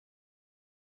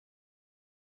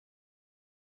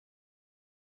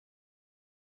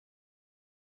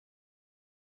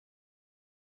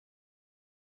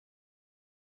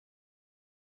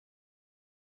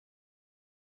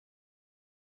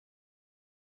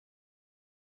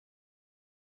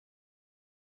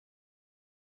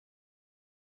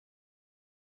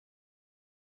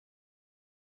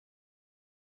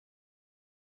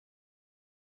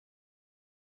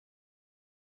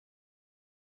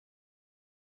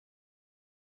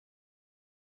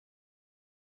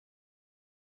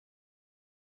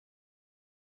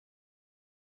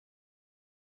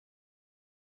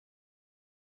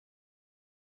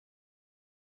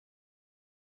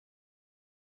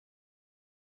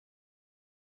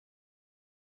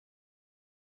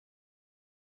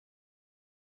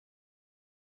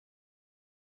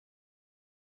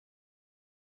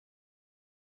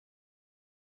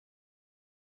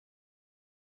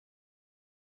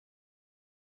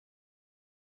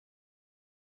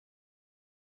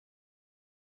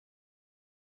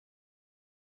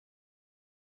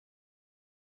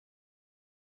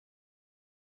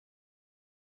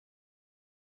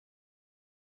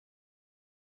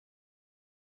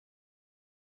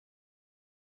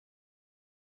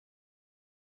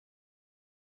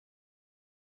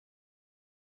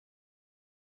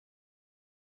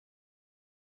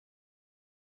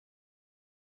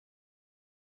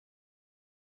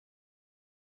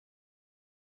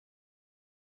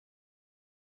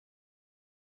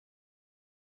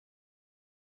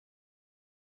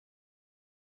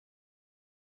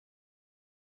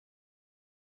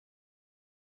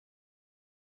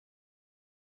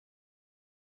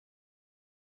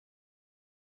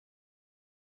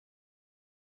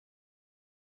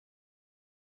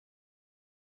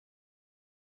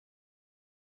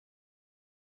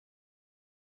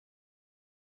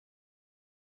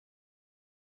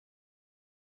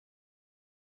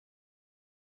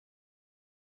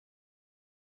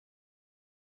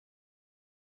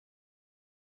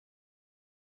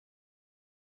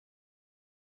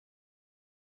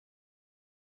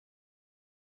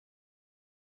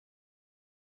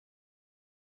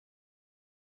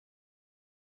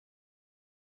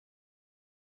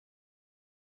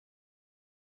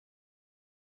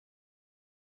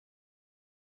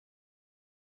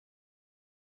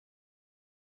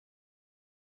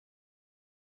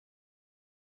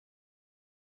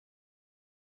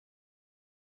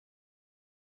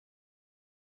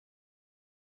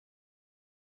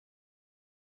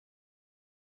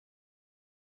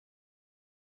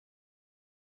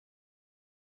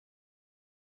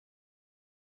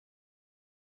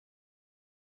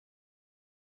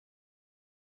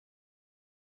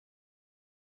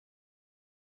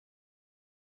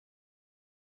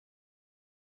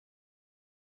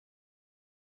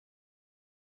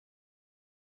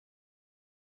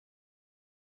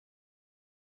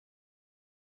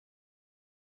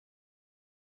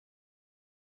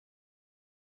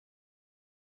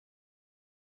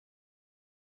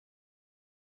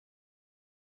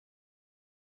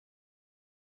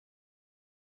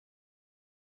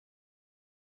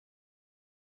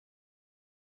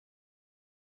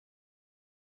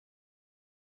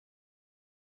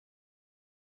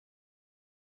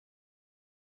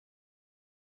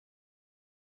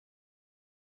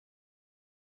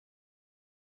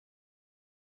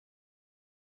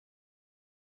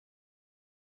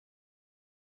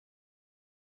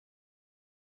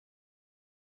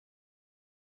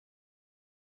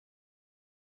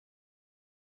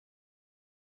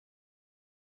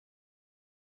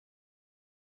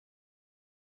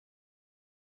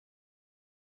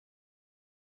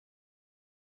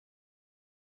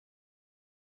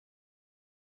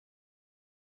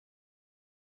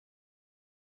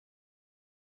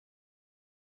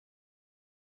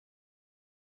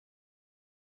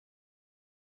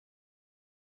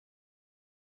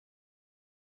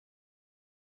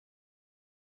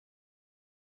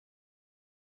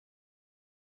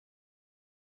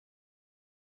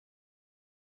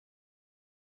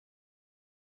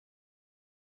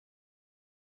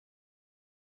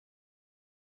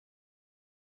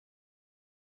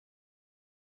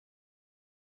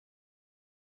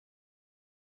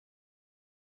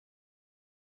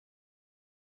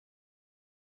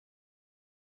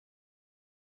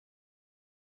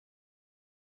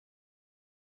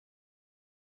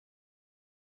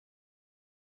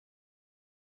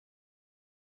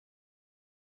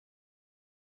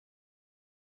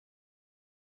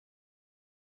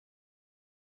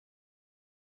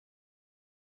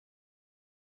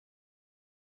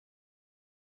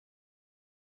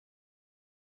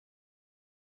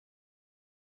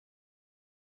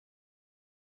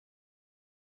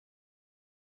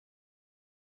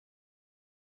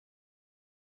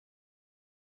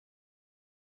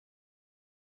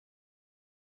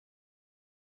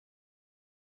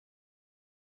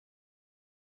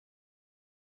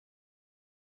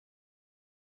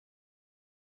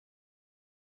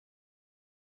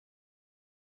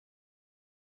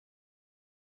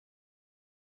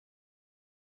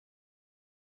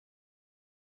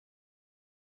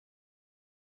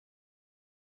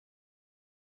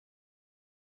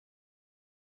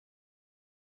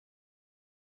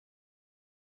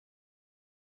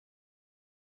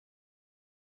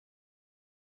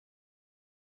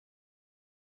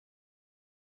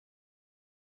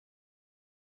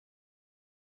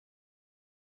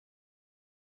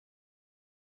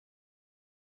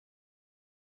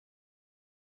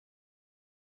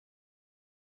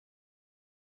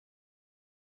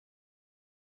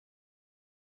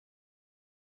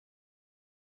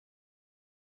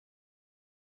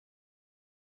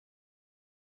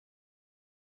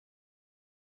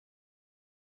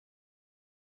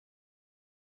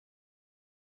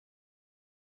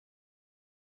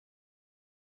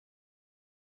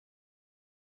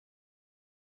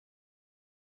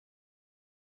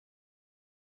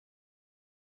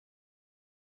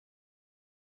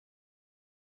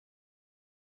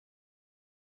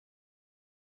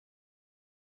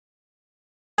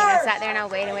sat there and I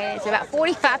waited. So about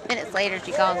 45 minutes later,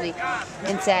 she calls me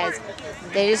and says,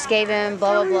 they just gave him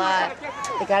blah, blah, blah.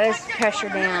 They got his pressure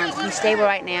down. He's stable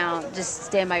right now. Just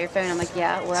stand by your phone. I'm like,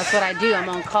 yeah, well, that's what I do. I'm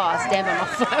on call. Stand by my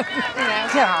phone. You know?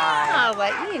 God. I was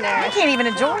like, you know. You can't even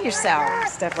enjoy yourself.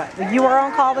 Stuff like that. You were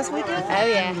on call this weekend? Oh,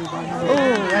 yeah. Ooh,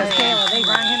 that's Kayla. They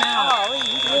run him out. Oh,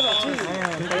 he's little, too.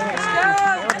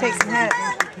 Let's take some notes.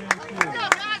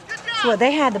 So what,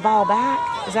 they had the ball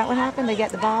back? Is that what happened? They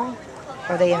got the ball?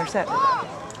 Or they intercepted it?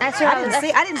 That's what I didn't see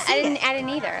it. I didn't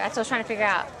either. That's what I was trying to figure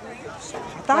out. I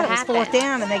thought it was fourth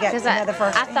down and they got another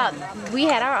first down. I thought we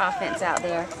had our offense out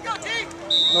there.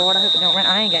 Lord, I hope it don't run.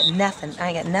 I ain't got nothing. I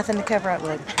ain't got nothing to cover up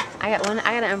with. I got an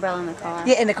umbrella in the car.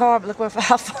 Yeah, in the car, but look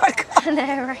how far the car. I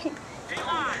know, right?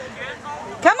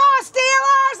 Come on,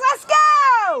 Steelers, let's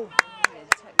go!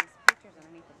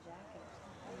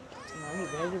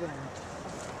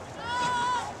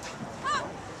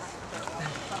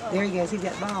 There he goes. He's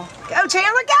got the ball. Go,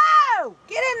 Chandler, go!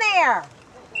 Get in there.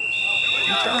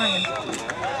 He's trying.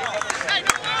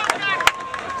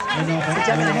 He's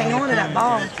going to hang on to that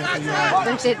ball.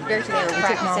 Gertie, they were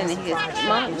practicing, and he goes,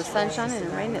 Mom, it was sun shining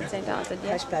and raining at the same time. I said,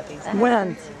 yeah. Hush puppies.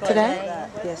 When? Today?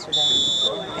 Yesterday.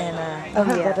 And, oh,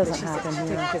 yeah, that doesn't happen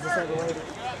here. Because this other lady.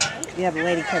 You have a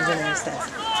lady comes in and stuff.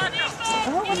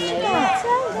 Oh, what you got?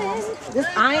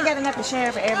 I ain't got enough to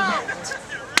share for everybody.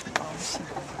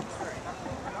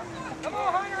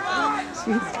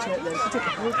 She took the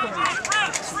whole thing.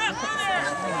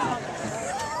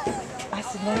 I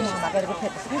said, no, Mom, I gotta go put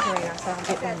the refrigerator so I can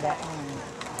get them that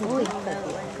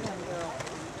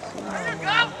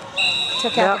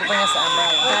took out to bring us the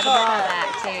umbrella. Got the ball back,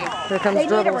 too. Here comes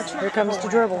dribbles. Here comes the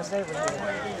dribbles.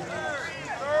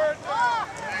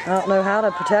 I don't know how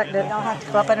to protect it. Y'all have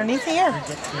to go up underneath here.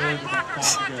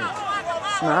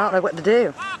 I don't know what to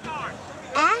do.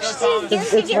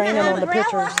 It's raining on the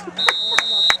pictures.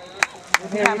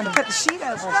 We're having to put the sheet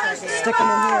over. Stick them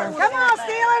in here. Come on,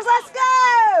 Steelers, let's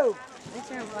go!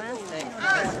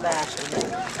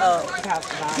 Oh,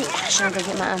 See, Ashley, I'm going to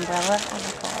get my umbrella out of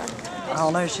the car. I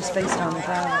don't know, she's facing on the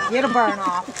ground. It'll burn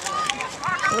off.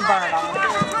 It'll burn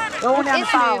off. Going down the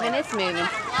It's moving, it's moving.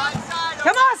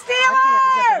 Come on,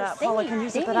 Steelers! Paula, can you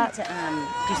zip it up?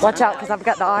 Watch out, because I've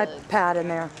got the iPad in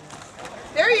there.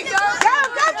 There you go! Go,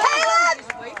 Caleb!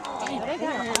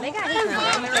 They got his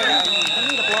number.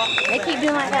 They keep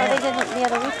doing like that. They did the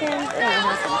other weekend.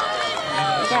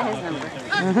 They got his number.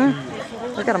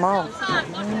 Look at them all.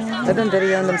 They've been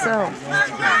videoing themselves.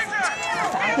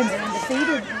 Falcons are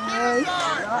undefeated.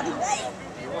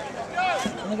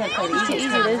 It's too easy,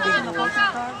 those big ones.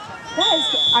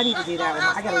 I need to do that one.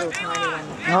 I got a little tiny one.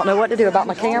 I don't know what to do about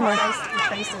my camera. I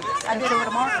did it with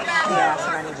a marker. Yeah, that's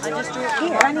what I need to do.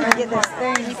 Here, I need to get this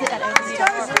thing. You put that over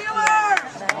Steelers!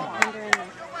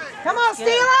 Come on,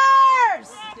 Steelers!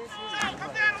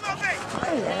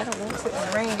 Oh, yeah, I don't know. It's in the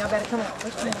rain. Y'all better come on.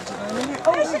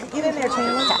 Oh, get in there,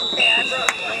 Chandler.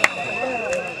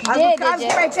 I was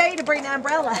getting ready to tell you to bring the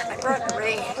umbrella. I brought the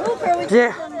rain.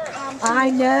 Yeah.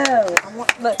 I know.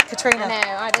 Look, Katrina. I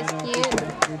know, aren't they cute?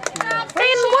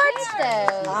 Rain what?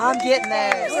 I'm getting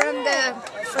those.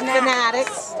 From the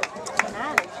Fanatics.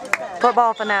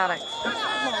 Football fanatics.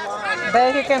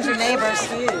 Bo, here comes your neighbors.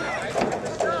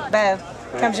 Bo,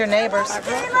 comes your neighbors.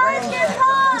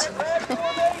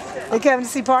 They coming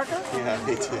to see Parker? Yeah,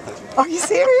 me too. Are you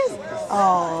serious?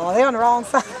 Oh, they're on the wrong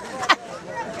side.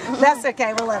 That's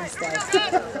okay, we'll let them stay.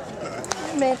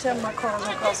 Man, tell my car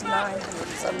will cost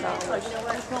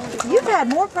 $907. You've had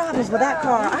more problems with that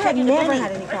car. I have never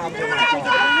had any problems with that car.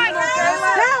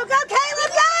 Go,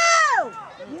 Caleb, go!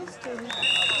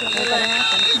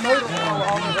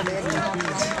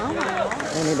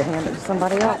 They need to hand it to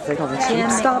somebody else because it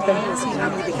keeps stopping. I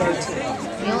need to go to.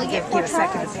 You only get a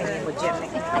second opinion with Jim.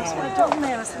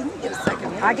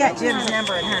 I got Jim's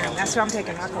number at home. That's who I'm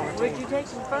taking my car to. Where'd you take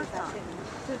him first time?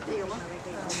 To the dealer.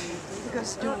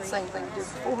 Because doing the same thing you did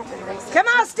before. Come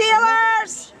on,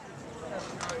 Steelers!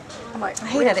 I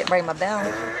hate I didn't bring my bell.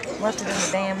 Left it in the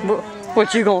damn.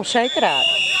 What you gonna shake it at?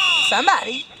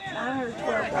 Somebody. I heard $12.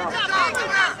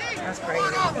 That's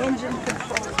crazy. Engine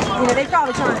control. You know, they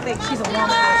probably trying to think she's a woman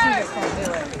or she's just going to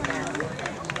do it.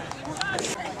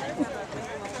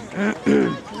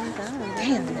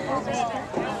 Damn.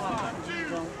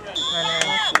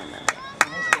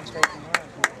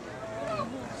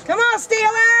 Come on,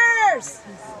 Steelers!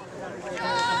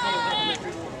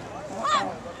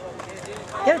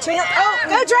 Go, Champ. Oh,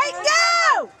 go, Drake,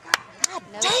 go! God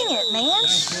dang it, man.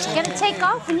 You gotta take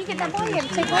off when you get that ball. You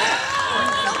gotta take off.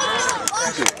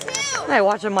 Hey,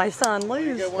 watching my son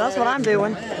lose. That's what I'm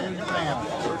doing.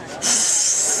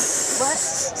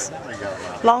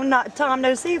 Long time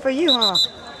no see for you, huh?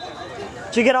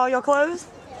 Did you get all your clothes?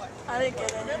 I didn't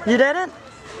get it. You didn't?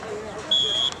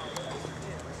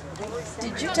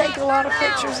 Did you take a lot of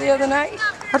pictures the other night?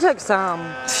 I took some.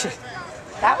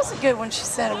 That was a good one she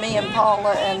sent me and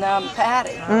Paula and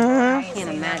Patty. I can't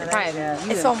imagine. Probably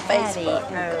It's on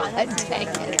Facebook. I'd take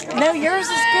it. No, yours is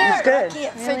good. It's good. I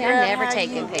can't Really, figure I've out never how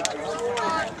taken you... pictures.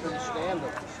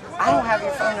 I don't have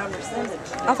your phone number. Send it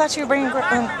to me. I thought you were bringing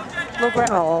little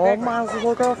Oh, Miles'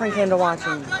 little girlfriend came to watch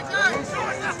him.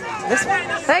 This one?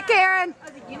 Hey, Karen.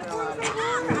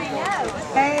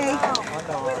 Hey.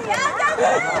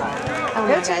 Oh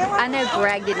my God. I know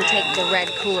Greg didn't take the red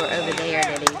cooler over there,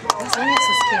 did he? That's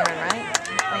Lance's Karen, right?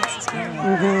 Lance's Karen.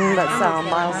 Mm-hmm, that's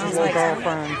Miles' little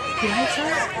girlfriend.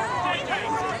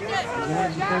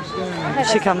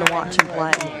 She come to watch him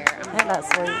play. Ain't that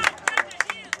sweet?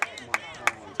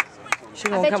 She I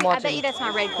gonna bet, come you, I watch bet him. you that's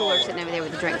my red cooler sitting over there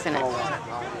with the drinks in it.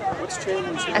 Where's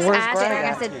I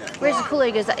Greg said, where's the cooler?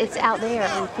 He goes, it's out there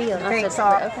in the field. I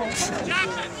said,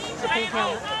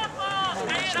 okay.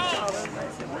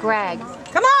 Greg.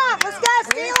 Come on, let's go,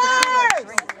 Steelers!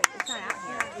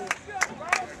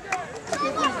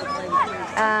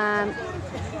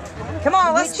 Come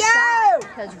on, let's go!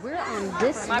 Because we're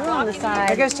on the side.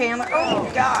 There goes Chandler.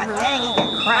 Oh, God, dang, you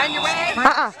get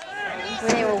cracked.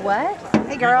 Where they were what?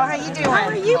 Hey, girl, how you doing? How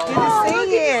are you? Good to see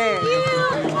you.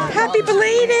 Happy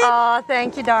belated. Oh,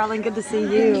 thank you, darling. Good to see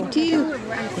you. You too.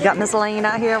 You got Miss Lane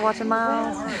out here watching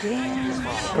Miles?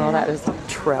 Yeah. Girl, that is a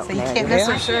trip. So you can't miss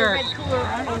her shirt.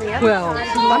 Well,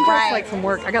 I'm dressed like from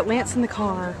work. I got Lance in the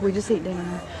car. We just ate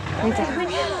dinner.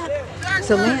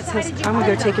 So Lance has, I'm going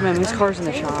to go take him in. His car's in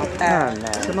the shop. Oh, no.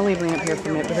 So I'm going to leave Lance here for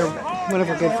a minute. But one of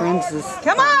her good friends is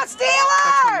Come on, her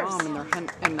Steelers! mom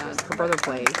and her brother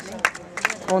plays.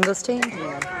 On this team?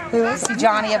 Who is? See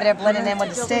Johnny over there blending in with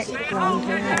the stick. I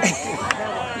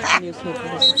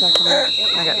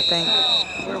I got to think.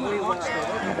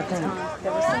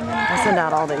 I send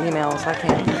out all the emails. I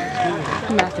can't.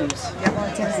 Matthews.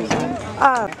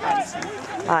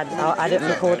 I didn't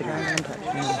record the game.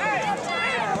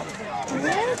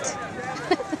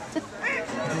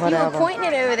 You were Whatever. pointing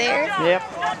it over there. Yep.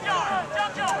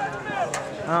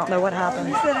 I don't know what happened.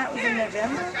 You said that was in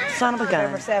November? Son of a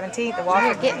November gun. 17th, the Here,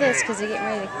 Walker. get this because they're getting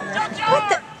ready to come up. What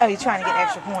the? Oh, you're trying to get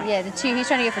extra points. Yeah, the two. He's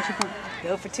trying to get for 2 points.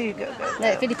 Go for two, go.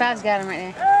 Look, 55's got him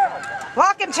right there.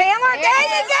 Walk him, Chandler. There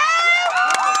you go!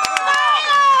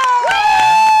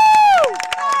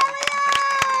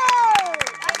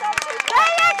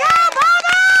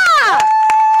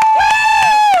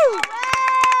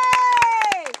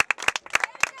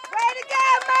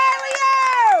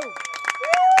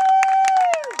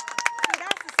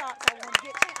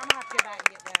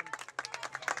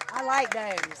 I like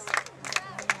those.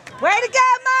 Way to go,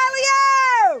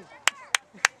 Mario!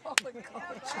 Oh my God.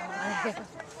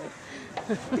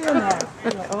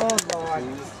 Oh Lord.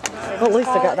 Well, at least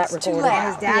I got that It's too recorded. late.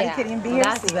 His daddy Yeah. couldn't even be here.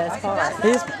 That's the best part.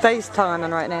 He's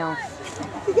FaceTiming right now.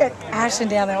 You got Ashton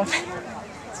down there on FaceTime.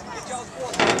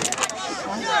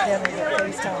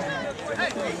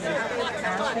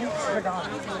 Ashton, we're gone.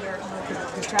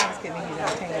 Because Travis couldn't be here.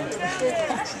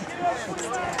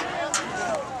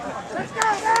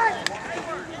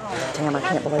 Damn, I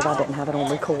can't believe I didn't have it on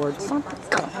record. Something's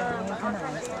going on.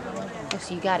 Oh,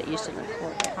 so you got it. You should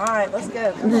record it. All right, let's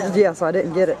go. Yes, I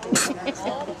didn't get it.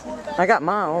 I got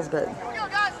Miles, but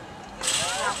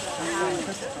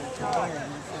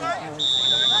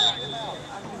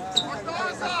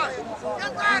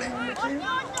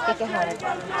Take it hard.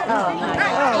 Oh, my.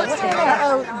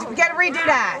 Uh-oh, we got to redo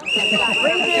that.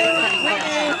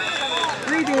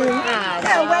 Redo. Ah,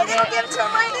 No, wait, they don't give it to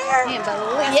him right there. can't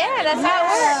believe. Yeah, that's how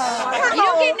it works. Come You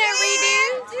don't get on, no man.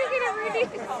 redo. You get a redo.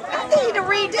 I need to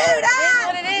redo That's that.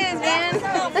 what it is, man.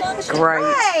 great.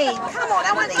 Hey, come on,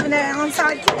 that wasn't even an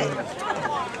onside kick.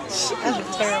 That was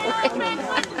terrible.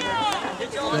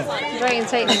 Dragon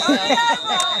Satan himself.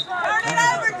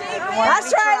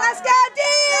 That's right, let's go, D!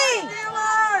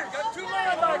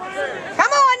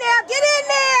 Come on now, get in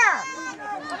there!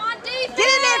 Get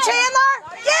in there, Chandler!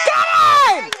 Get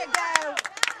in! There you go.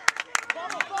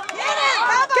 Get in,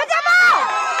 Bubba! Get the ball!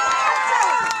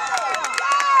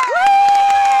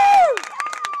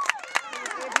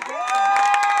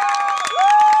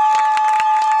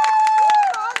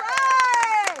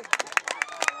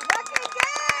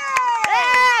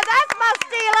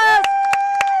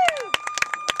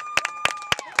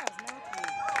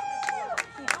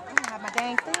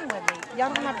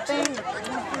 Y'all don't have a thing?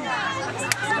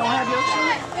 Don't have your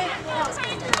sheet?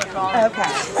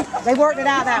 Okay. They worked it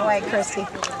out that way, Christy.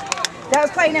 That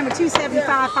was play number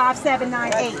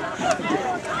 275-5798.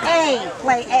 A,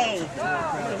 play A.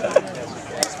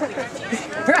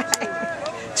 Right.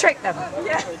 trick them.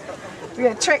 We're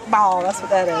gonna trick ball. That's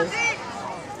what that is.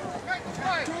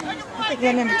 I think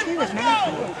that number 2 is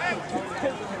Matthew.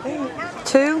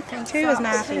 2? 2 is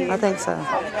Matthew. I think so.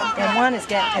 And 1 is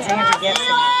Andrew Getson.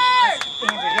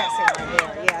 Andrew Getson right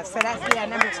there. Yeah, so that's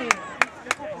number 2.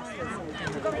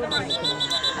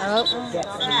 Oh.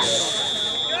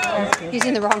 He's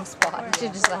in the wrong spot. You should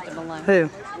have just left him alone. Who?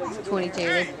 22.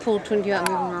 They pulled 22 out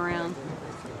and moved him around.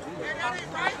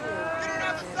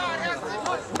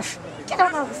 Get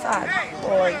on the other side,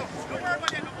 boy.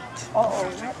 Uh-oh.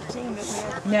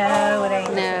 No, it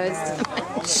ain't. No,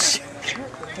 it's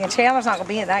Yeah, Chandler's not going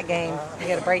to be in that game. You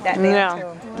got to break that down to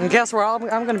him. And guess where I'm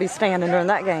going to be standing during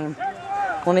that game?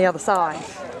 On the other side.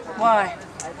 Why?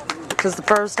 Because the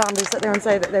first time they sit there and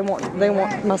say that they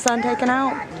want my son taken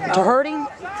out to hurt him.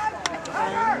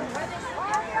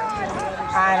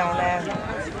 I don't know.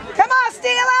 Come on,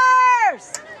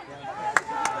 Steelers!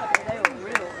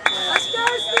 Let's go,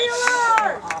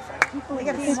 Steelers! We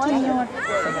got people in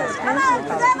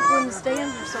the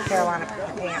stands or something. Carolina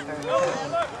Panthers.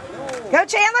 Go,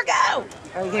 Chandler, go!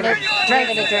 Oh, you gave it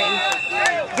Drayton.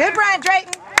 Good, Brian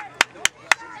Drayton.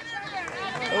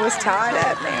 Oh, it's tied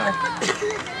up now.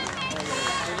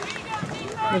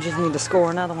 We just need to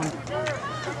score another one.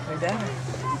 We're done.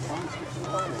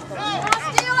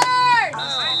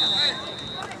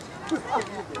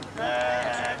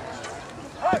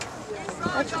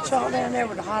 That's your child down there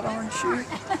with the hot orange shoe?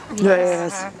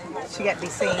 Yes. She got to be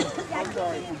seen.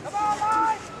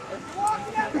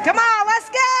 Come on, let's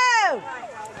go!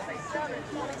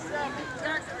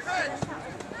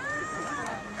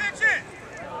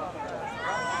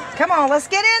 Come on, let's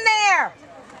get in there!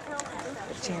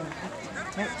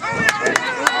 Go,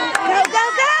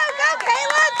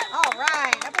 Caleb! All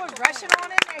right, that boy's rushing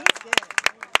on in there. He's good.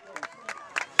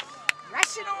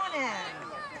 Rushing on in.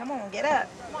 Come on, get up.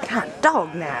 God,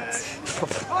 dog gnats.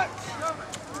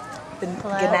 The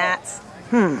gnats.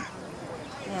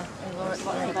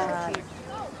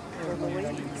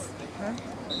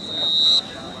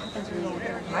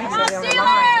 Mike's over on the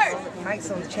line. Mike's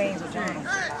on the chains with Johnny.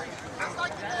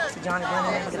 See Johnny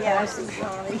running into the post?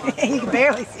 You can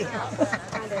barely see him.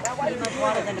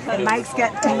 And Mike's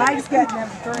got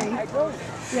number 3.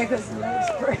 Yeah, because the name's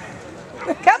 3.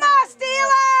 Come on,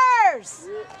 Steelers!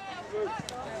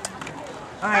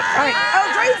 All right. Oh,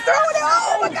 Drake's throwing it.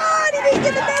 Oh, my God. He didn't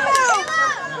get the memo.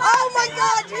 Oh, my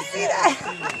God. Did you see that?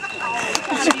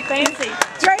 Trying to be fancy.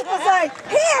 Drake was like,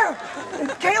 here. And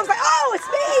Caleb's like, oh, it's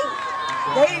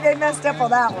me. They messed up on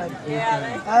that one.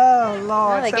 Yeah. Oh, Lord.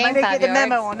 Well, they Somebody gained didn't get the 5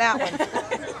 memo on that one.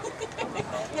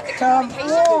 Come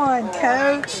on,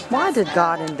 Coach. Why did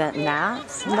God invent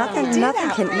gnats? Nothing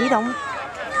can eat them.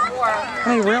 I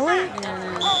mean, really?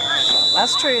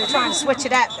 That's true. They're trying to switch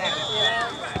it up, though.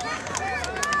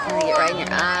 And they get right in your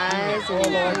eyes and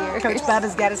in your ears. Coach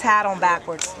Bubba's got his hat on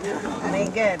backwards. That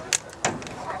ain't good.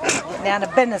 Getting down to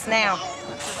business now.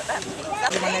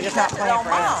 And they're just not playing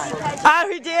for us. Oh,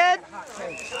 he did?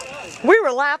 We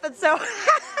were laughing so.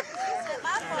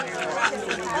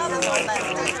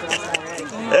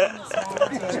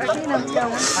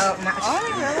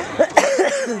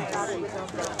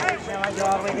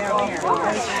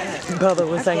 Bubba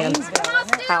was saying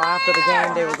how after the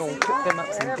game they were going to cook them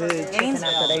up some good chicken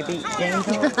after they beat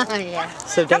Gainesville. Yeah.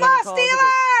 So Come on,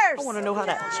 Steelers! I want to know how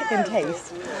that chicken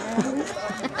tastes.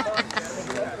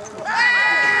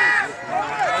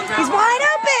 He's wide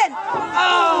open!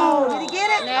 Oh, did he get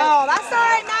it? No. Oh, that's all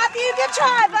right, Matthew. Good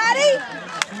try, buddy.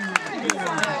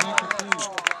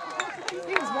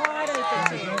 He was wide open,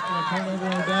 too. Turnover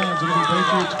on downs. It'll be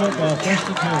Patriots football. First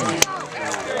and 10.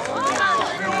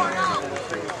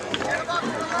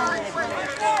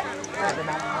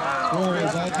 Score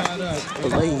is all tied up.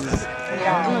 Please.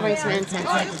 I'm going to bring some incense. For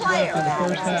the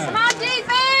first half. Come on,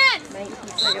 defense!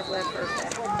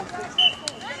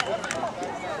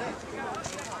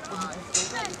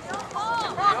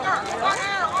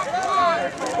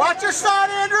 Watch your side,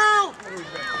 Andrew!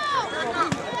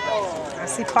 I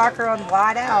see Parker on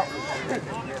wide out.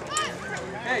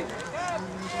 Hey.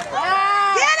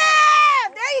 Get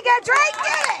him! There you go, Drake.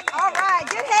 Get it! All right,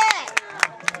 good hit.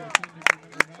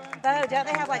 Bo, don't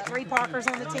they have like 3 Parkers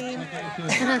on the team?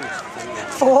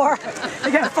 4.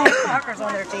 They got 4 Parkers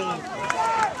on their team.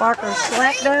 Parker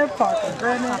Schleckno, Parker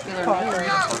Brennan, Parker.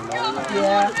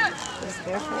 Yeah.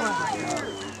 There's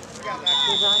 4.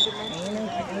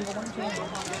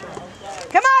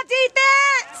 Come on,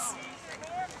 defense!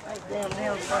 Damn,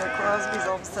 now Crosby's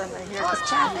all of a sudden I hear this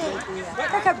chopping.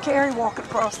 Look up Carrie walking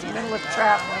across the middle of the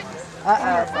trap.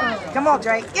 Uh-oh. Come on,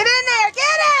 Drake. Get in there!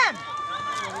 Get him!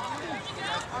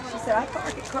 She said, I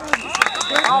target Crosby.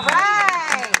 All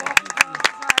right.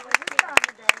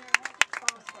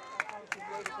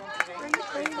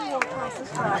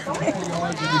 yards will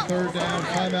be third down.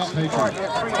 Timeout,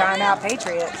 Patriots. Timeout,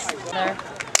 Patriots.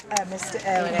 You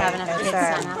have enough kids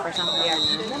sign up or something.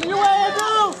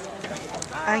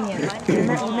 Onion.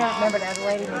 Remember that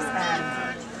lady was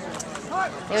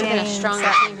They would have been a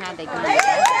stronger team had they gone. There you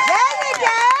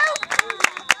go!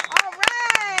 All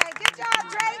right! Good job,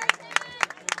 Drake!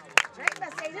 Drake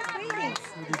must say this weenie.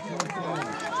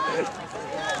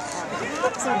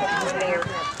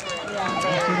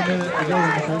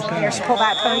 Here, she pull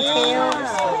back ponytails.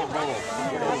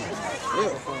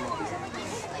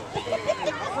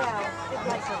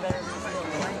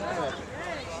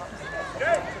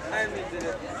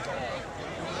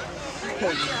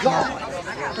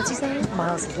 What's he saying?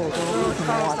 Miles is little girl. We can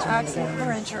watch him again.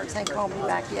 Her insurance ain't called me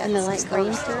back yet. In the light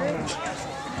green skirt?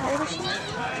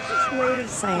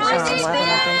 Same 11,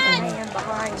 I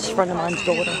think. She's a friend of mine's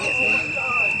daughter.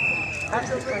 Was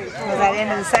that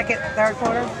into the second, third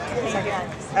quarter?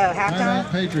 Halftime?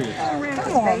 Timeout, Patriots.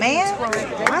 Come on, man.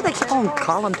 Why do they keep on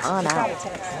calling time out?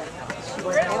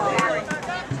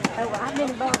 I've been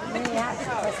involved in many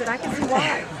accidents. I said, I can see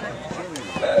why.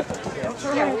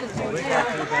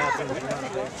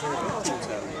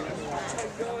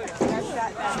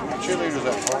 Cheerleaders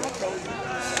up front.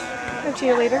 No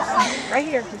cheerleader. Right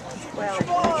here.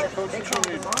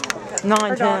 9,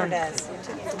 Her daughter 10. does.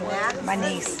 My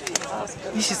niece.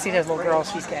 You should see those little girls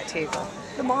she's got too.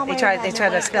 They try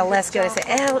to spell let's go. They say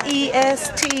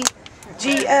L-E-S-T-G-O.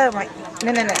 I'm like,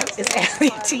 no. It's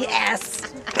L-E-T-S-G-O.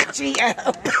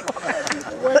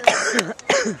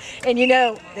 And you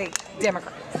know, they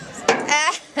Democrats.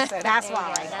 So that's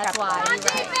why. That's why. You're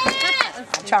right.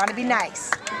 I'm trying to be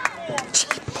nice.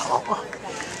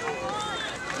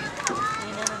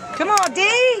 Come on, D.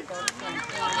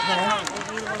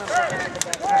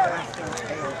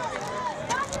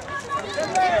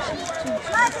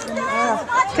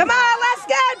 Come on, let's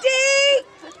go, D.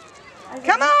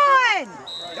 Come on.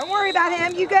 Don't worry about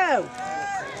him. You go.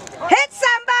 Hit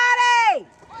somebody.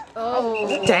 Oh.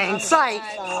 Dang sight.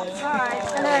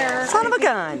 Son of a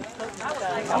gun.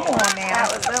 Come on now.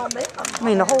 I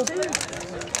mean, the whole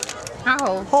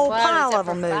Whole pile of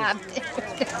them moved.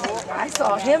 I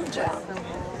saw him jump.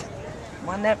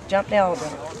 One that jumped the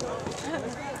elevator.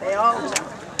 They all jumped.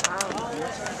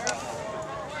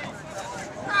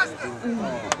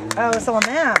 Oh, it's on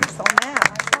them. It's on them.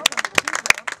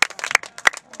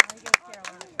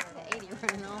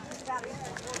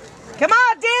 Come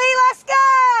on, D, let's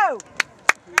go!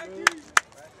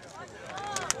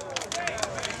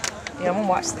 Yeah, I'm gonna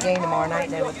watch the game tomorrow night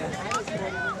now with the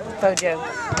Fojo.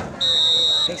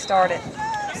 They start at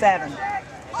 7.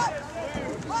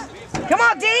 Come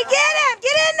on, D, get him!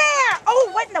 Get in there! Oh,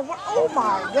 what in the world? Oh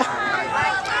my God!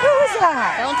 Who was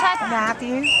that? Don't touch him.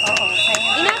 Matthew.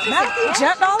 Matthew Matthew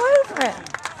jumped all over him.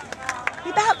 He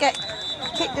about got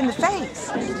kicked in the face.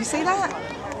 Did you see that?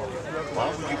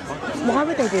 Why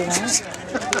would they do that?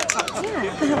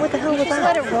 Yeah. What the hell was Just that?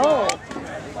 let it roll.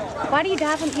 Why do you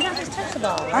dive in? You don't just touch the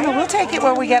ball. I know, we'll take it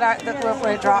where we get our,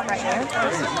 where it dropped right there.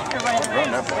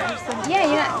 Yeah,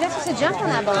 you're not supposed to jump on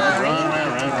that ball, right?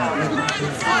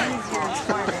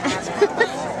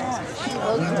 A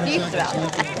little confused about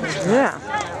that. Yeah.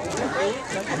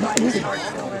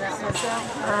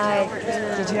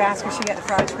 Did you ask her she got the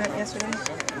fried shrimp yesterday?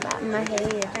 Not in my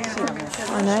head.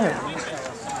 I know.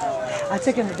 I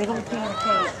took him a big old pan of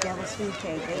cake, devil's food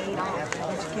cake. They ate all that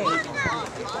bunch of cake.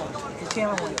 The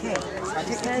channel one cake. I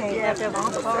took the cake.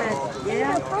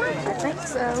 Yeah, I think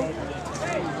so.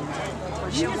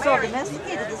 She was all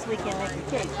domesticated this weekend making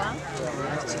cake, huh?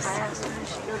 I asked her if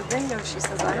she go to bingo. She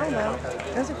says, I don't know.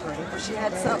 Those are pretty. She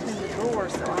had something in the drawer,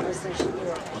 so obviously she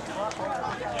did.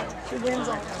 She wins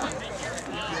all the time.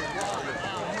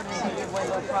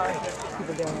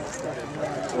 People doing that stuff.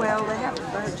 Well, they have a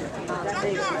budget, not a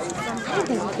big one. Sometimes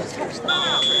you can touch that.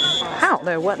 I don't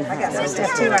know what in I got some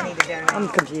stuff too I need to donate. I'm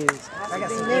confused. I got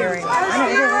some earrings. I know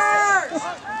it is.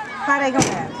 How they gonna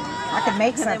have? I could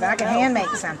make something. I could hand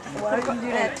make something. Well, you can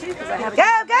do that too, because I have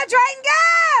Go, go, Drayton,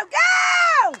 go!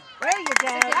 Go! There you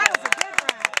go. That was a good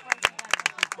run.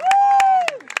 Woo!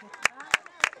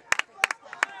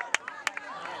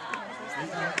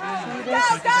 Go,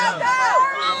 go, go!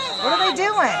 What are they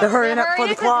doing? They're hurrying up for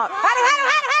the clock. Huddle,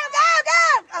 go, go!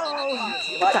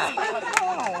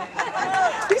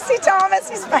 Oh, you see Thomas?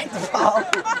 He's fighting the ball.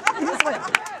 He just went.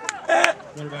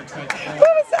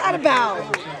 What was that about?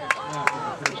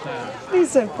 He's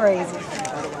so crazy.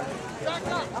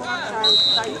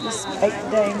 Just make the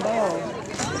dang ball.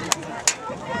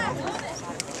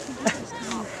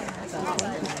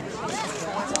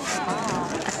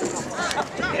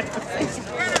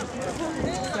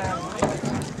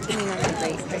 I mean, that's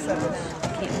great.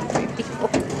 Can't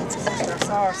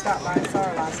saw her stop by and saw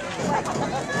her last week.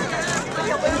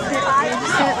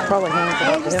 Probably hands it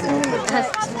up to him.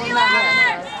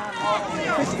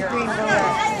 Krispy Kreme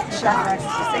donut shop.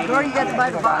 She said, girl, you got to buy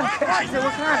the vodka. I said,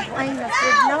 what kind? Plain? I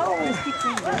said, no. Krispy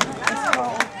Kreme donut. It's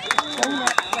called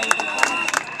donut flavor.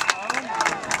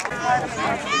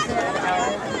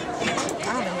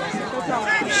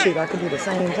 Shoot, I could do the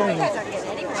same thing.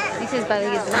 He says, by the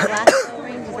way, it's my last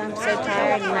ring because I'm so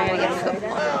tired and I gotta get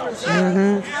football.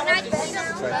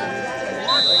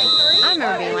 I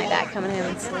remember being like that, coming home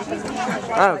and sleeping.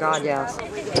 Oh, God, yes.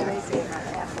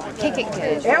 Kick it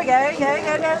good. There we go. Go.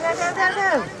 Get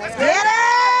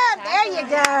him! There you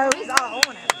go. He's all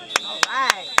on it. All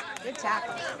right. Good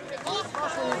tackle.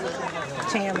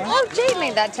 Chandler. Oh, Jade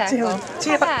made that tackle.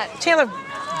 Chandler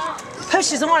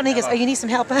pushes on and he goes, oh, you need some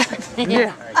help up?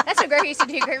 Yeah. That's what Gregory used to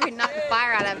do. Gregory would knock the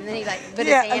fire out of him and then he like put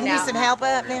his hand you need out. some help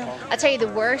up now? I'll tell you the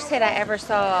worst hit I ever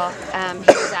saw, he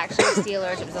was actually the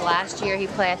Steelers. It was the last year he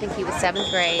played. I think he was 7th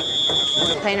grade.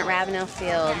 We were playing at Ravenel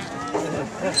Field.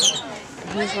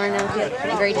 He was running down the field.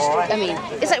 And Gregory just, I mean,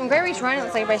 it's like when Gregory's running,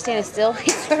 it's like everybody's standing still.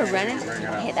 He started running.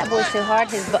 He hit that boy so hard,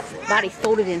 his body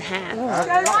folded in half.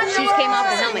 Shoes came off,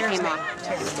 the helmet came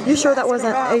off. You sure that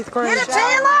wasn't 8th grade? Get it,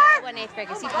 Taylor! It wasn't 8th grade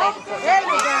because he played for 4th There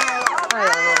grade. you go. All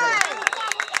right.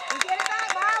 You get it back,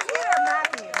 Miles? Get her,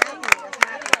 Matthew.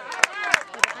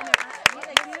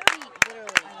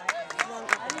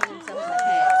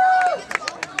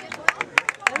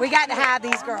 We got to have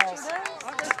these girls.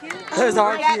 Those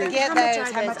are We got to cute. get How much those.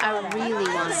 are those? I really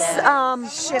want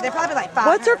those. Shit, they're probably like $500.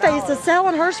 What's her face is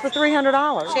selling hers for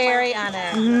 $300. Cherry, I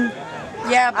know.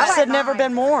 Yeah, I Should like never mine.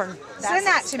 been worn. Send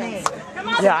that to me.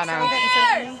 Yeah, I know.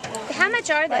 How much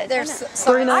are those? they're I got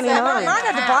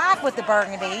 $3.99. the black with the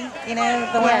burgundy. You know,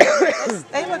 the one.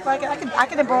 They look like I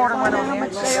can embroider one on there.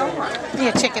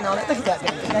 Yeah, chicken on it. Look at that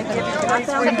baby.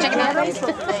 Some chicken nuggets?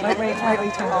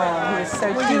 Wait, turn around. He was so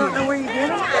cute. You don't know where you get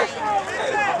him?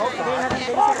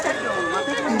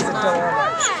 He's adorable.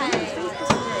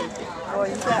 Oh,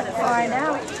 you got to find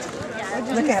out.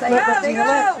 Look at look, Gina,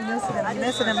 look.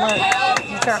 Listen and look.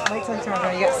 You turn, wait till he turns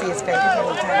around. You got to see his face.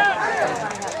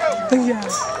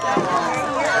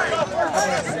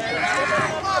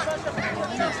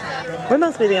 We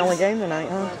must be the only game tonight,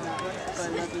 huh?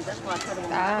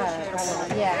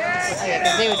 Yeah,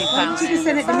 because they would be fine. You can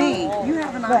send it to me. You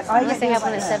have an Look, Unless they have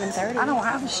one at 7:30. I don't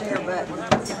have a share button.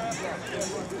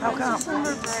 How come?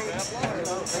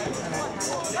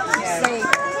 Save.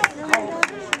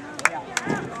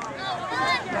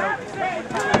 No.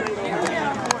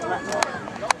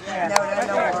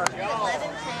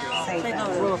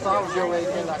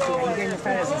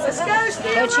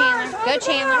 Go Chandler, go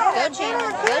Chandler, go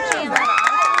Chandler, go Chandler.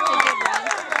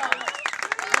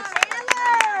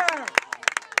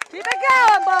 Keep it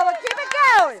going, Bubba. Keep it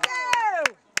going.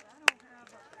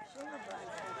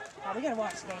 Oh, we gotta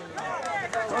watch the game.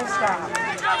 Don't stop.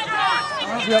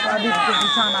 I'll be every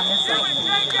time I miss it.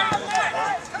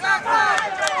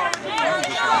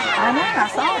 I know, I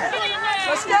saw it.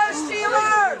 Let's go,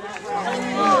 Steelers!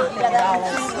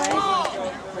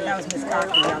 That was Miss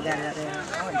Cocky, y'all got it up there.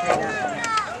 I wouldn't take that.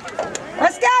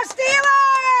 Let's go,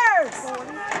 Steelers!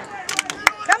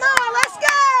 Come on, let's go!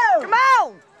 Come on.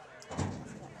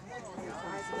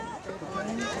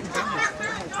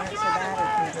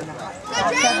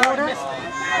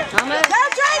 Almost. Go,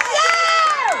 Tracy!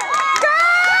 Go!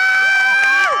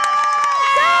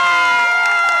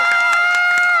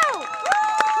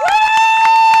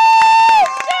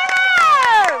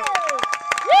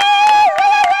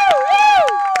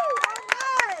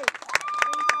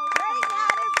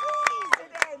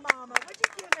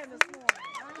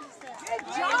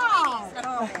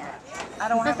 I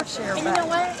don't have a share button.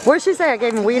 What did she say? I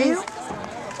gave him Wheaties?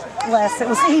 Less. It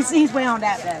was, he's wound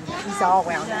up then. He's all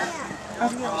wound up.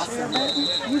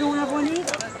 You don't have one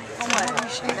either?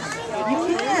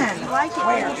 You can. You like it?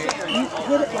 Where? You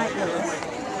hit it like this.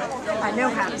 I know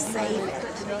how to save it.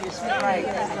 Right.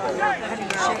 How do you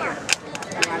share?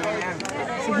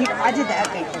 So I did the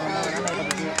update for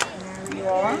him. You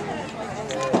all right?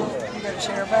 You got a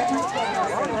share button?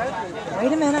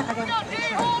 Wait a minute. I got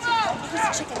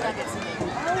Chicken nuggets.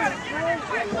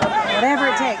 whatever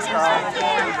it takes.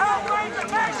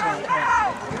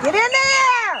 Get in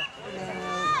there!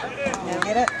 No,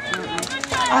 get it?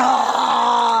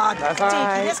 Oh, That's all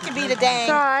right. this could be the day.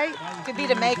 It's all right. Could be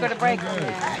the make or the break.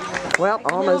 Well, I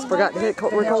almost forgot to hit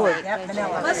record. Yep,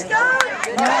 vanilla. Let's go!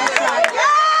 Go!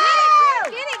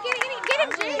 Get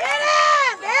him, Jay. Get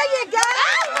in! There you go!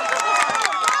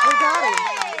 We got him.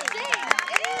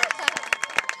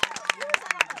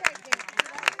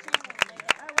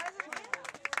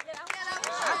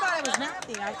 I thought it was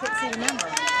Matthew. I couldn't see the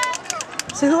number.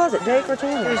 So who was it, Jake or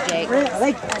Chandler? It was Jake. Really?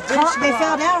 They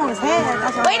fell down on his head.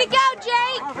 That's Way to go,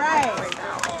 Jake! all right.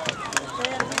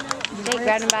 Jake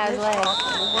grabbed him by his leg.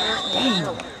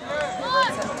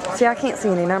 See, I can't see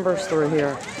any numbers through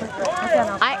here.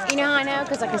 You know how I know?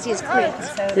 Because I can see his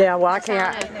cleats. Yeah, well, I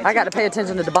can't. I got to pay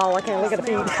attention to the ball. I can't look at the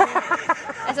feet.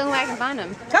 That's the only way I can find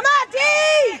him. Come on, D!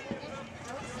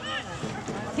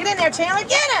 Get in there, Chandler.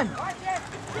 Get him!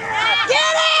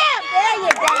 Get him! There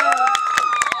you go. All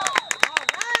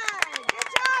right. Good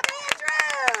job,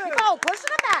 Andrew. Oh,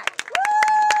 pushing him back.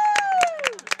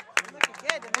 Woo! Looking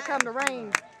good tonight. Here come the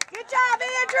rain. Good job,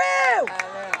 Andrew.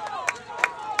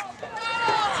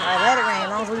 All right, let it rain as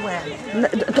long as we win.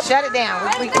 Shut it down.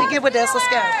 We good with this. Let's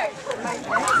go.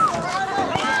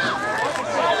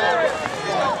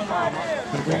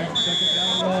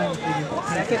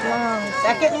 Second long.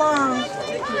 Second long.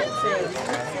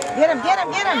 Get him, get him,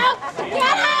 get him. Get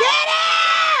him! Get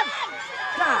him!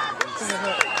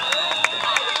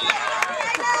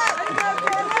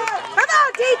 Come on,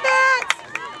 defense!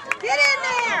 Get in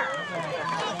there!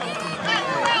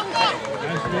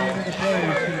 Nice game in the play.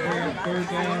 Third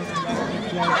down.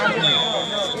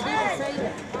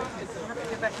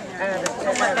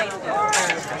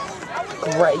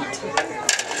 Great.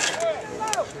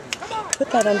 Put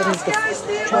that underneath the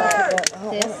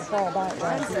This?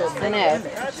 I know.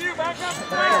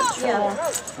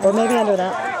 or maybe under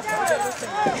that.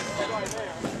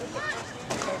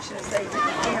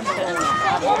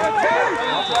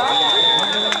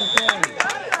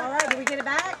 All right, did we get it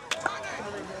back?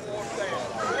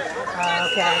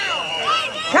 Okay.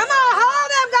 Come on,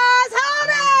 hold him, guys, hold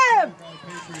him!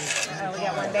 Oh, we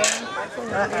got one down.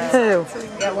 Who?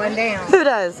 We got one down. Who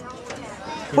does?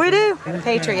 We do. Got a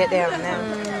Patriot down now.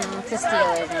 To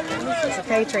steal it. It's a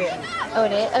Patriot. Oh,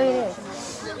 it is?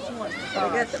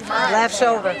 Oh, it is. Left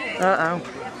shoulder. Uh-oh.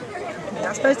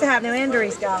 Not supposed to have no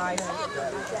injuries, guys.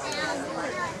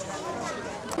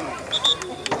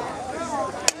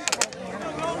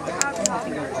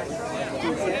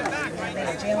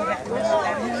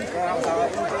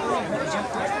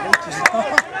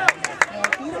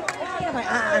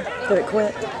 Did it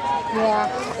quit? Yeah.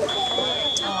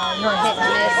 Hit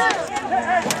and miss.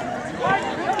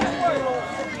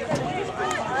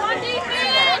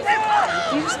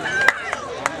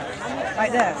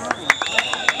 Like this.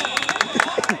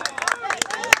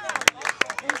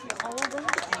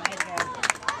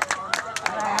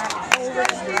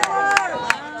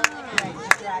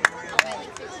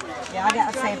 Yeah, I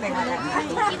got the same thing like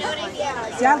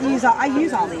that. See, I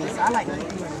use all these. I like them.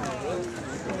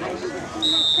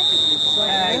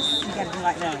 You gotta do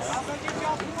like this.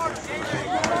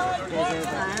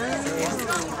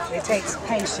 It takes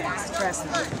patience, trust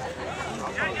me.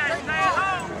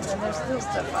 And there's still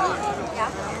stuff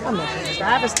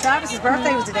Travis's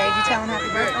birthday was today. Did you tell him happy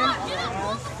birthday?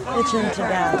 It's in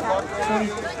today.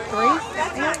 23?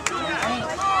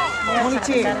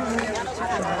 22.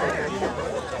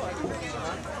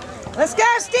 Let's go,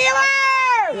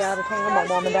 Steelers! Yeah, out of town. My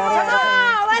mom and daddy Come out of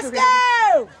town. on, let's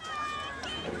go!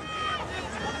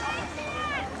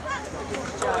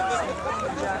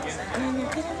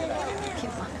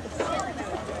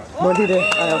 What did he do? Oh.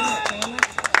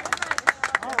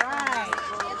 All right.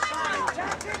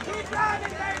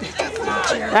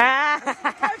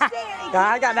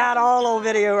 I got that all on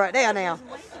video right there now.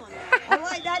 I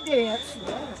like that dance.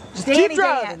 Just Danny keep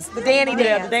driving. dance. The Danny Yeah,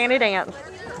 dance. the Danny dance.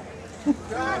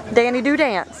 Danny do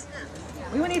dance.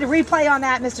 We would need to replay on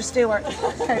that, Mr. Stewart.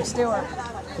 Coach Stewart.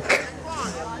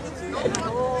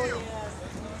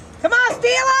 Come on,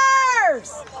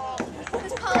 Steelers!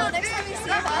 Next time you see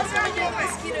us, we're gonna do a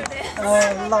mosquito dance.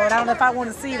 Oh, Lord, I don't know if I want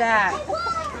to see that.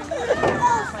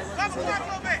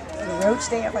 The roach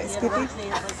dance like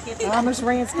Skippy. I almost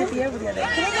ran Skippy over the other day.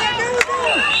 Get in there, go, go!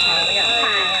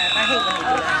 I hate when they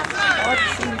do that. Hard to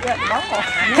see you got the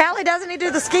ball. Callie, doesn't he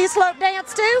do the ski slope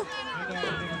dance too?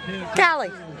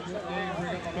 Callie,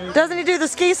 doesn't he do the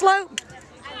ski slope?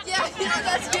 Yeah,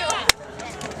 that's you.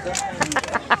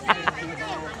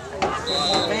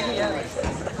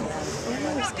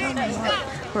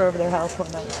 We're over their house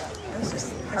one night.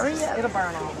 Hurry up. It'll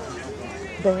burn off.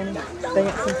 Danny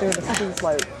dancing through the ski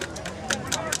slope.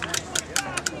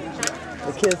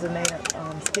 The kids have made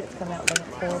skits come out and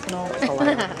dance for us and all. It's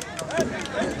hilarious.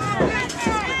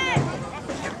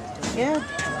 Yeah.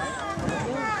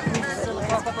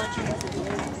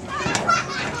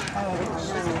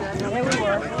 There we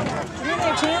were. Get in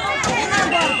there, Chandler. Get in there,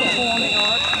 brother. Performing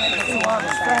arts. It's a lot of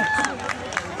stuff.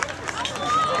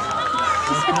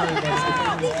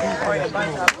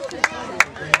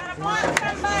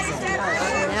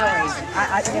 Now no reason.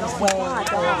 It was way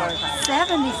over.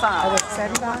 75. Was it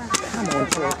 75? Come on,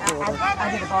 George. I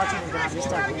did a bartender job just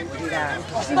to do that.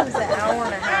 She was an hour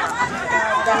and a half.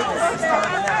 That was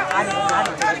I didn't do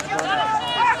it for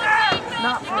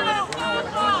Not for an hour and a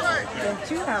half. Then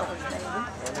 2 hours, maybe.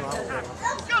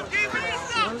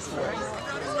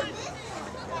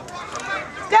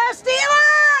 Go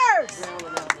Steelers!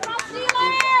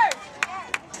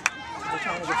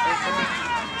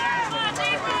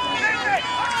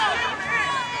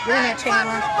 Get in there,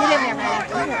 Chandler. Get in there, man.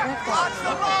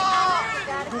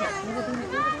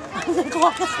 The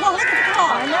clock is slow. Look at the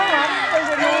clock. I know. There's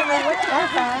a name and what's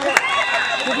that?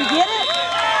 Did we get it?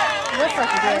 Looks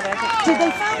like you did. Did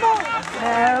they fumble?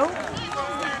 No.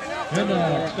 And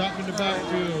stop in the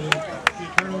backfield. You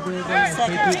turn over down.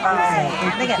 Second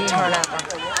time. They got turnover.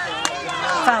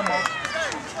 Fumble.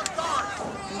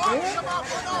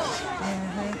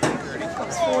 It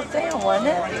was 4th down, wasn't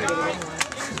it?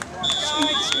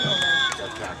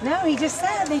 No, he just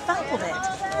said they fumbled it.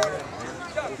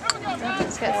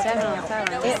 It's got 7 on the phone.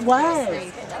 It was.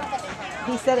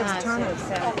 He said it was a turnover.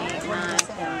 7, 8, 9,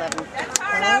 10, 11.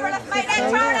 Turnover, let's make that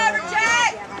turnover, Jay!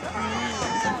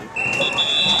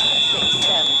 6,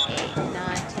 7, 8,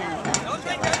 9, 10, 11.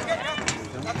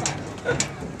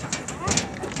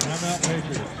 Timeout,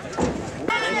 Patriots.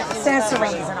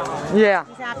 Accessories and all. Yeah.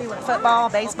 He's happy with football,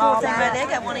 baseball, bat. They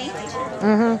got one each.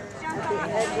 Mm-hmm.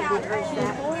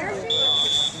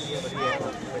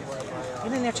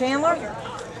 Get in there, Chandler. What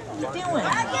are you doing?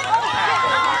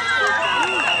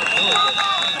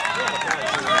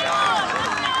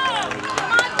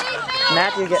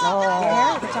 Matthew getting all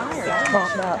Yeah, he's tired.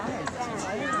 pumped up.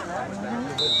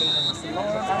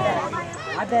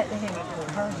 I bet him it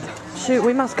would hurt him. Shoot,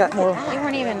 we must got more. You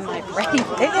weren't even like ready.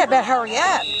 They had better hurry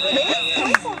up.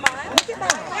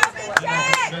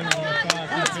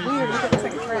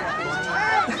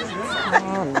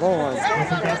 Oh, Lord.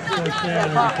 Welcome back to first down.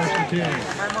 First and 10.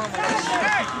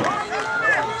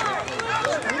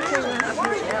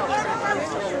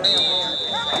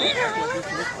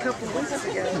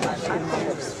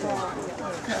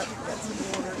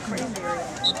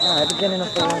 All right, beginning of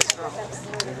fourth.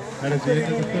 That is the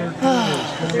end of the third quarter.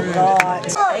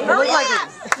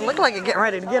 It looked like it getting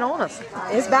ready to get on us.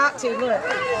 It's about to, look.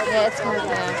 Yeah, it's coming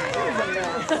down.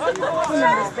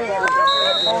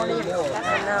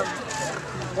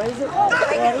 What is it?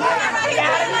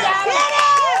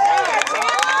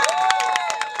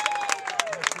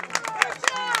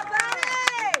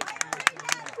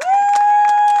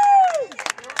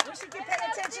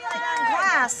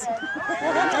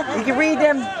 You can read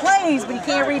them plays, but you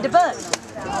can't read the book.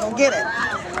 I don't get it.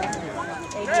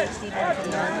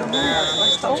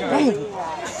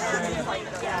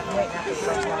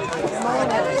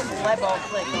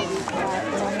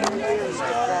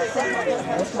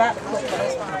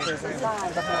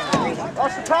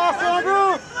 Watch the pass,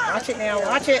 Andrew. Watch it now.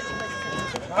 Watch it.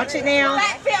 Watch it now.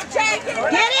 Get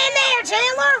in there,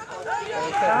 Chandler.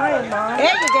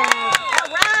 There you go. All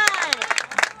right.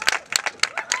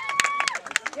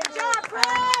 Good job,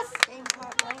 Chris.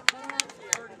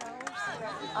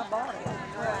 I bought it.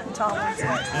 Tomlin's.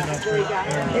 It's cute.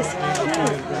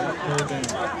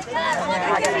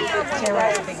 I got a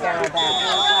big guy back.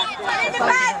 In the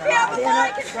backfield before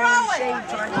I can throw it.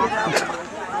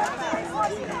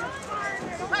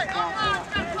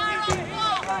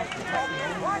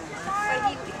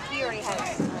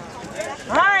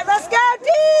 All right, let's go, D.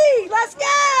 Let's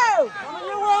go.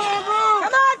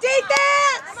 Come on,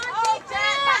 defense.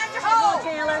 Come on,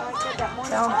 Chandler.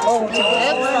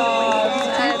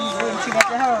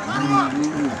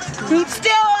 Keep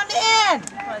still on the end.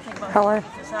 Hello.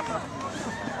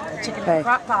 Chicken Hey.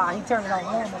 crock pot. He turned it on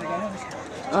warm when he got home.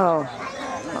 Oh.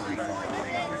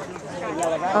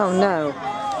 Oh, no.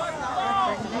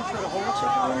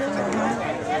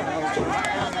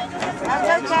 That's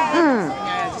okay.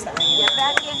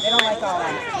 They don't like all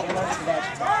that. They love the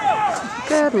vegetables.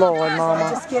 Good Lord, Mama.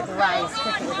 Just get the rice.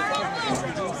 Cook it with the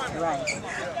reduce the rice.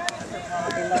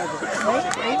 They love it. Wait.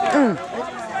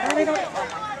 No, they don't.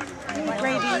 They eat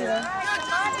gravy either.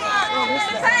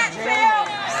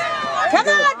 Come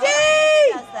on, D!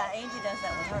 Angie does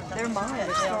that with her. They're mine.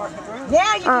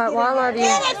 Yeah, you All right, well, I love you.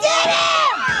 Get him!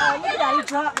 Oh, look at that. He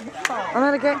dropped the ball. I'm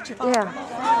gonna get you. Yeah.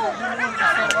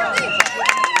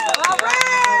 All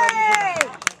right!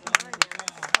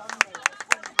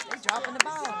 He's dropping the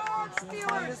ball.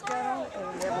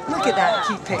 Look at that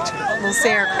cute picture. Little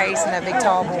Sarah Grace and that big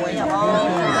tall boy. The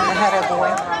Heather boy.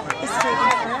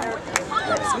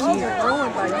 That's cute.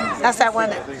 That's that one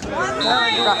that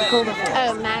dropped the cooler.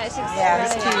 Oh, Maddox. Yeah,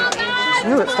 it's cute.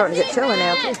 Ooh, it's starting to get chilly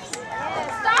now, too.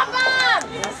 Stop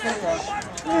him!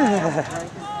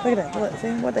 Look at that. Look,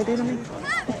 see what they did to me?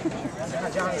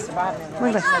 Johnny's surviving.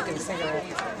 Look at that. Smoking a cigarette.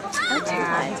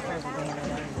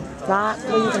 Flies,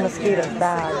 fleas, and mosquitoes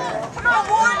died.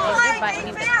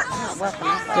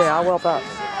 Yeah, I'll whelp up.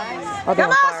 I'll be on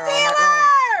fire all night long.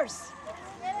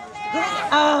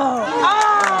 Oh,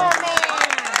 man.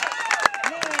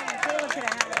 Taylor could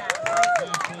have had that.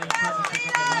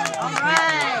 All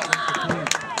right.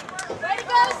 Way to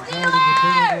go,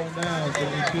 Steelers! Now, it's going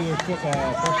to be Steelers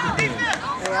football, first and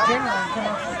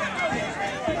 10.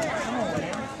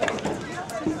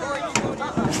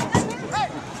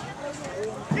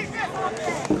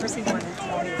 Chrissy wanted to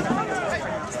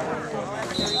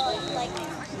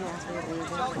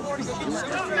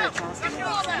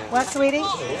what, sweetie?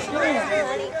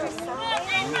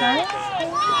 Huh?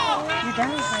 Your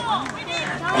daddy's like that.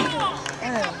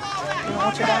 Oh. You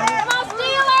want your daddy? Come on,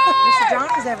 Steelers! Mr.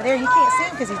 Johnny's over there. You can't see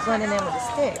him because he's blending in with the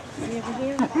stick. See over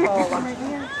here? Oh, right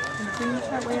here. And the green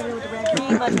shirt way over there with the red. He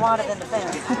ain't much wider than the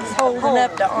fence. He's holding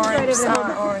up the orange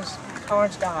sign,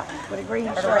 orange dot with a green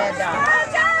shirt. Or the red dot.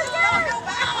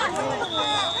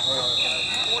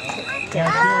 See him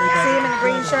in the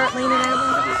green shirt leaning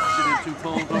over? 2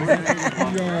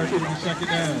 yards for the second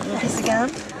down. Piece of gum?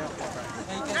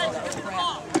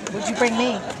 What'd you bring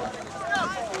me?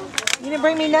 You didn't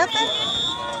bring me nothing?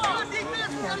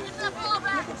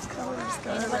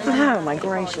 Oh my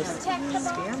gracious.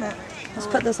 Let's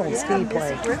put this on speed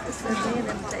play. I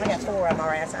got 4 of them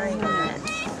already, so I ain't doing that.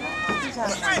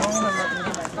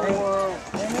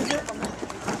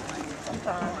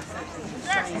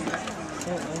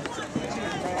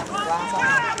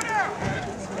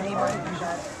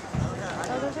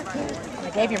 I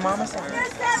gave your mama some.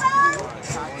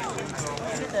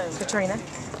 Katrina.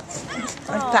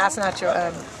 I'm passing out your I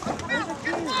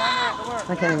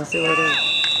can't even see what it is.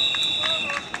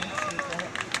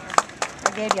 I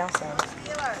gave y'all some.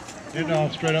 Getting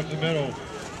off straight up the middle.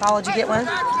 Paul, did you get one?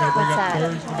 What's that?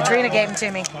 Katrina gave them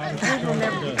to me.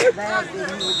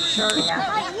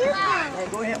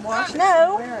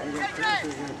 No.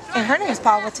 And her name's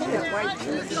Paula too.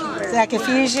 Did I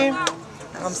confuse you?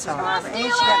 I'm sorry.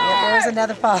 Yeah, there's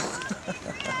another Paula.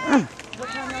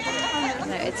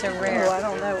 No, it's a rare. I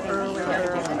don't know.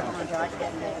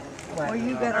 Well,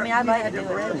 you better. I mean, I'd like to do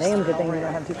it. Damn good thing we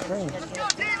don't have 2 screens.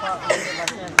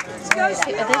 Go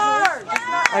Steelers!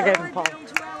 I gave him Paul.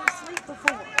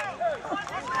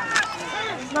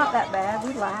 It's not that bad.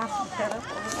 We laugh and cut up over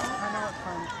that. I know it's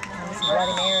fun.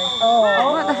 Bloody Mary. Oh,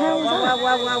 what the hell is that?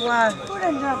 What? Who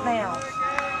didn't jump down?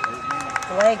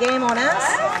 Delay game on us?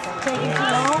 Taking too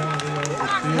long?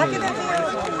 How can that be?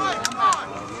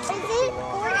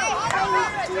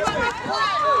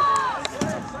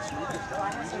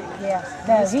 Yeah.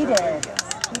 No, he did.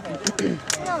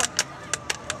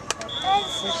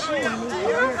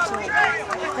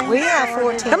 We have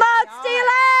 14. Come on,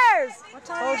 Steelers! What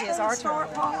time Told you, it's our start,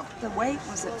 turn. Paul? The wait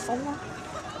was at 4?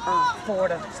 4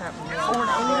 to something. 4 to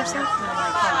 8 or something.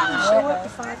 Show up to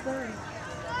 5:30.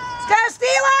 Let's go,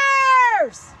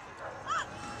 Steelers!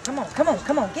 Come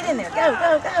on. Get in there. Go.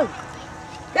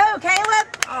 Go, Caleb.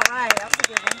 All right, that's a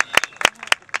good one.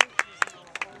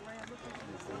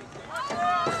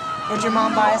 Did your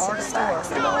mom buy us at the store?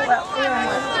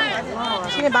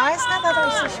 She didn't buy us nothing? I thought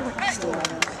you said she went to the store.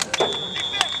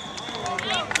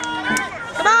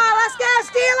 Come on, let's go,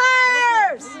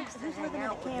 Steelers!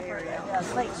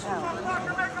 Let's go,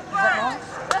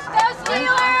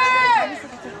 Steelers!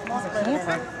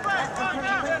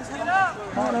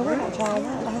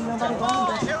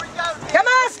 Come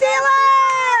on,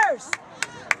 Steelers!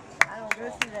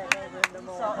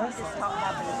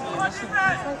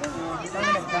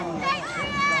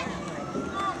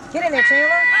 Get in there,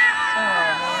 Chandler.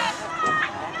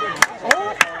 Oh,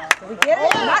 did we get it?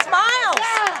 That's Miles.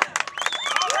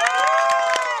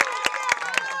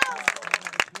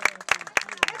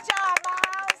 Good job,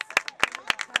 Miles.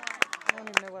 I don't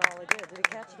even know what all they did. Did he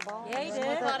catch the ball? Yeah, he did. He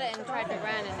caught it and tried to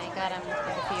run, and they got him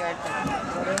like a few yards back.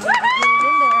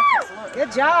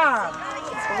 Good job.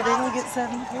 So they only get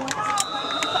 7 points.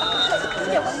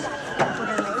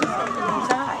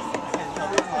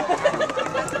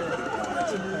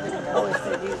 Oh, if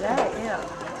they do that, yeah.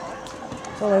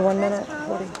 It's only 1 minute,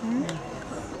 40.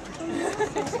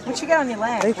 What you got on your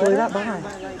leg? They flew that by.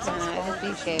 His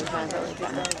beef shave runs really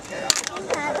fast.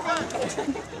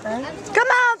 Come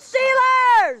on,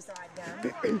 Steelers!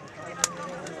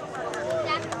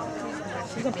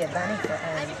 She's going to be a bunny for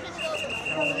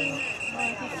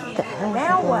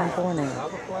Now what?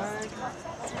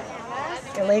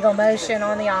 illegal motion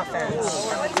on the offense.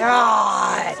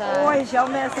 God. Boys, y'all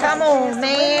messed up. Come on,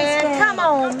 man. Come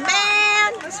on,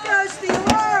 man. Let's go,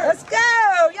 Steelers. Let's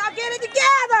go.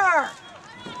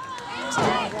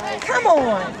 Come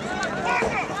on.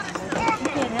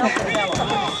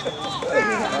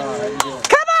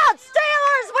 Come on,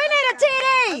 Steelers! We need a TD!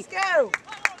 Let's go.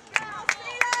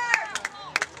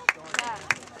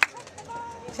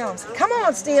 Tell them, come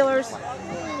on, Steelers.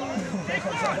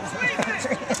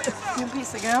 You a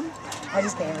piece of gum? I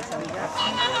just gave it to you.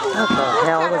 What the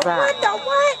hell was that? What the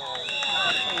what?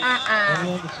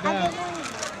 Everyone to snap.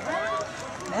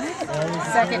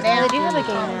 Second Yeah, down. they do have a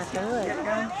game after. Look.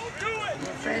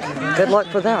 Good luck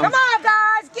for them. Come on,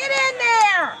 guys, get in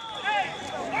there.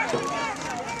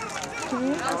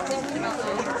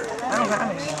 I don't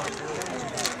have any.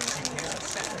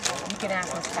 You can ask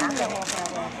Miss Kathy.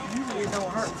 Usually it don't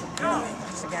hurt.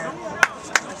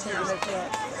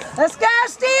 Let's go,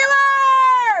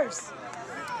 Steelers!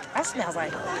 That smells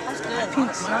like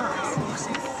peach schnapps.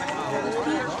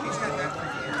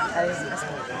 That is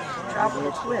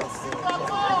tropical twist.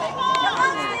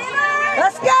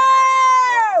 Let's go!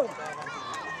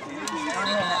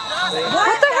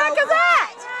 What the heck is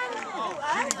that?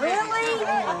 Really?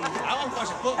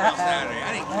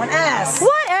 On us.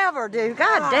 Whatever, dude.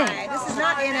 God Hey, damn. this is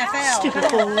not NFL. Stupid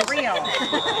fools. Real.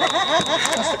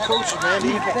 That's the coaches, man. He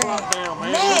can calm down,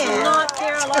 man. Man. North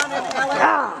Carolina.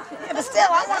 Ah. Yeah, but still,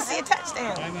 I want to see a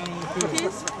touchdown. Time out on the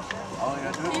field. All you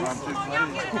gotta do is run two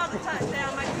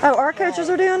plays. Oh, our coaches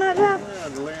are doing that now? Yeah,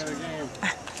 delay of the game.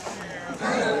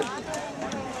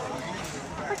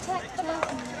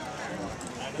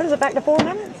 What is it, back to 4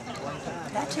 minutes?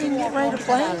 That team getting ready to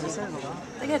play?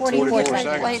 They got 2 44 getting ready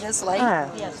to play seconds. this late. Oh.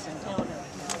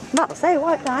 I'm about to say,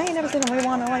 what? I ain't never seen them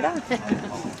rewind like that.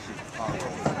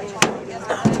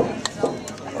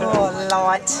 Oh,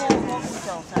 Lord.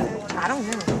 I don't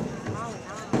know.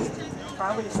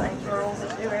 Probably the same girls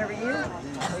that do every year.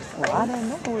 Well, I didn't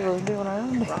know we were doing our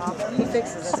own. He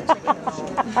fixes us a chicken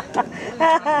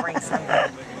and bring some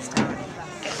back.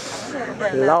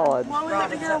 Lord. Why we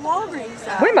have to go to Walgreens?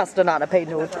 We must have not have paid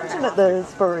no attention at the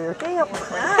Spurrier camp.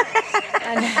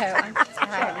 I know. I'm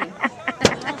tired.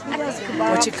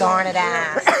 What you garnet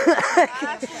ass.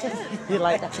 You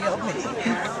like that?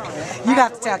 You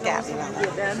have to tell Kathy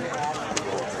about that.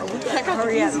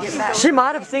 Hurry up and get back. She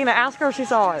might have seen it. Ask her if she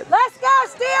saw it. Let's go,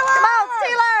 Steelers! Come on,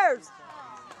 Steelers!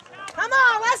 Come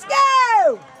on, let's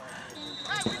go!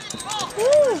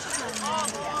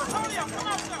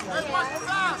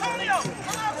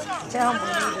 Tell them we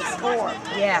need to score.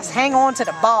 Yes, hang on to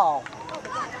the ball.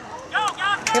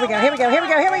 Here we go, here we go, here we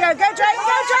go, here we go. Go, Drayton,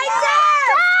 go, Drayton, go!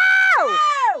 Go!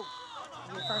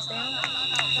 Your first down?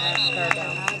 Third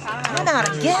down. You're not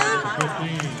again.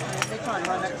 15.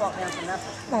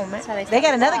 Come on, man. They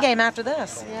got another game after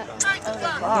this. Yep.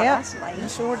 Yep, you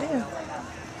sure do.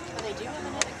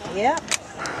 Yep.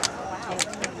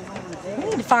 We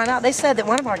need to find out. They said that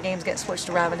one of our games gets switched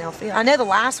to Ravenel Field. I know the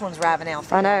last one's Ravenel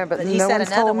Field. I know, but he no said one's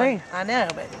another told one. me. I know,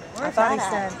 but I thought he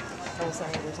said Tulsa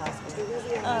Andrews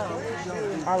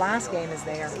Hospital. Our last game is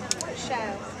there. She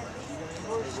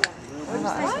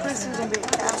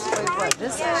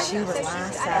was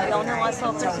last Saturday. Y'all know I night saw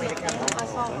and told me to come.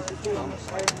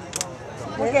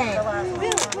 What game? Oh,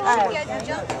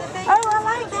 I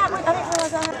like that one. I didn't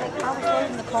realize I had I was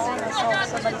loading the car and I saw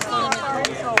somebody standing in the car,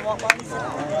 so I walked by and said,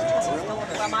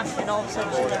 and all of a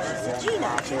sudden she said,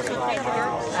 Gina. She was like,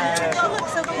 you look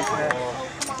so good.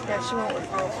 Yeah, she went with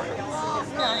girlfriend. Yeah,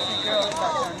 I said, girl,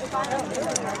 it's not done.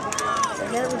 So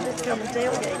the other ones just come and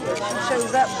tailgate. She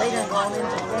shows up, they done gone into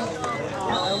the room.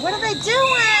 What are they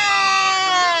doing?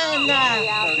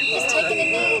 Just taking a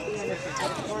knee.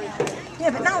 Yeah,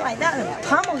 but not like that. It'll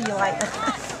pummel you like that.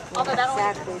 Although that only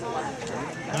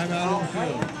Time out on the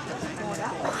field.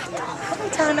 How many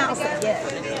timeouts they get?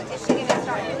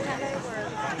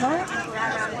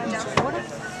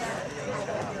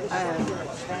 I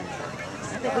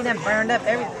think we done burned up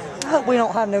everything. I hope we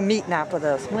don't have no meeting after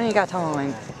this. We ain't got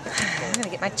time. I'm gonna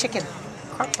get my chicken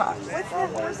crock pot.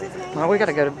 Well, we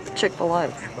gotta go to Chick-fil-A.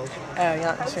 Oh,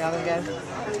 yeah, so y'all gonna go?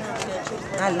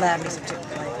 I love me some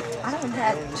Chick-fil-A. I done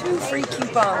had 2 free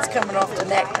coupons coming off the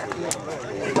nectar.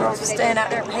 The girls were standing out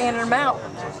there handing them out.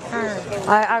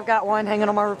 I've got one hanging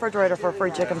on my refrigerator for a free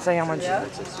chicken sandwich. I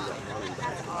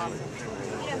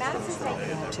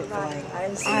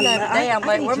didn't see that today. I'm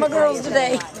like, where my girls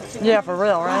today? Yeah, for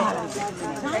real, right?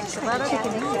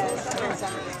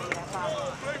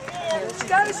 Let's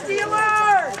go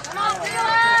Steelers! Come on,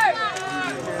 Steelers!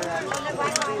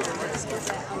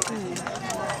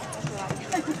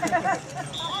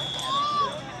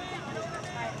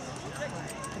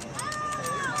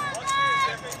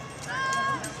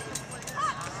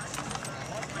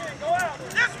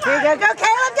 Here you go. Go,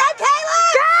 Caleb. Go, Caleb.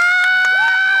 Go!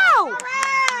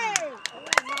 Hooray!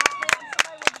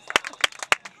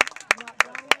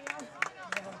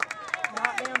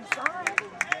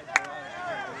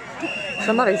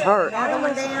 Somebody's hurt.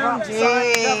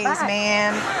 Jeez,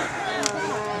 man.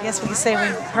 I guess we can say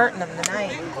we're hurting them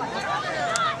tonight.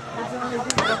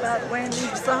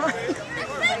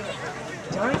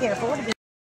 Johnny can't afford to be